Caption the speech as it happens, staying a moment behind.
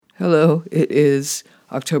Hello, it is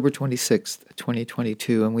October 26th,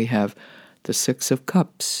 2022, and we have the Six of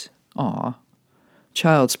Cups. Aw.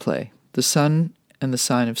 Child's Play. The sun and the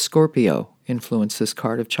sign of Scorpio influence this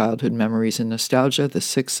card of childhood memories and nostalgia, the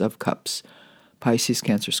Six of Cups. Pisces,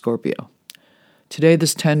 Cancer, Scorpio. Today,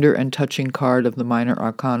 this tender and touching card of the minor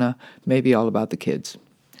arcana may be all about the kids.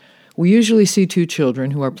 We usually see two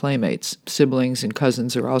children who are playmates. Siblings and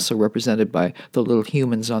cousins are also represented by the little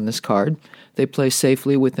humans on this card. They play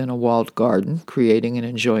safely within a walled garden, creating and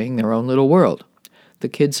enjoying their own little world. The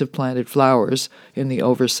kids have planted flowers in the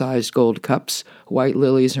oversized gold cups, white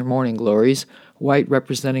lilies or morning glories, white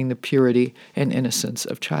representing the purity and innocence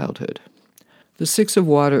of childhood. The Six of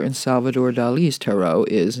Water in Salvador Dali's tarot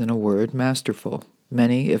is, in a word, masterful.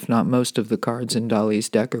 Many, if not most, of the cards in Dali's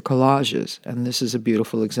deck are collages, and this is a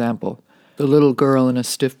beautiful example. The little girl in a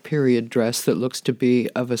stiff period dress that looks to be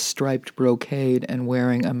of a striped brocade and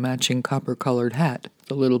wearing a matching copper-colored hat.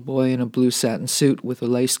 The little boy in a blue satin suit with a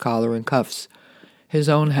lace collar and cuffs. His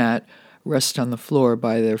own hat rests on the floor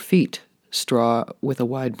by their feet, straw with a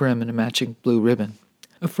wide brim and a matching blue ribbon.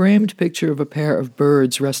 A framed picture of a pair of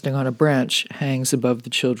birds resting on a branch hangs above the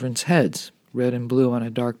children's heads, red and blue on a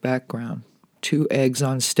dark background. 2 eggs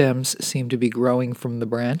on stems seem to be growing from the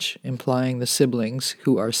branch, implying the siblings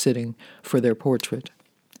who are sitting for their portrait.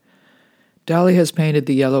 Dali has painted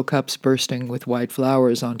the yellow cups bursting with white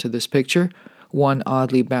flowers onto this picture, one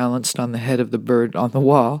oddly balanced on the head of the bird on the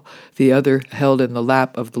wall, the other held in the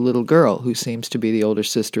lap of the little girl, who seems to be the older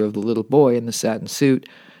sister of the little boy in the satin suit,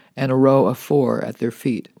 and a row of 4 at their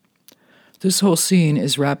feet. This whole scene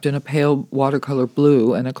is wrapped in a pale watercolor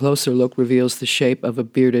blue, and a closer look reveals the shape of a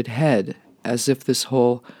bearded head, as if this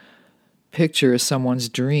whole picture is someone's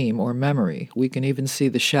dream or memory. We can even see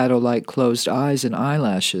the shadow-like closed eyes and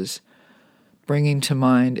eyelashes, bringing to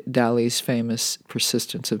mind Dali's famous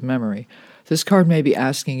persistence of memory. This card may be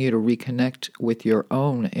asking you to reconnect with your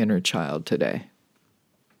own inner child today.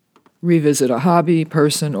 Revisit a hobby,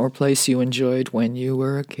 person, or place you enjoyed when you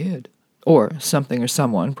were a kid. Or something or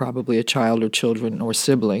someone, probably a child or children or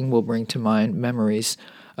sibling, will bring to mind memories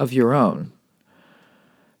of your own.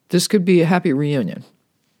 This could be a happy reunion.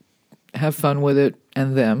 Have fun with it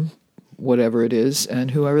and them, whatever it is,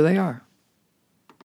 and whoever they are.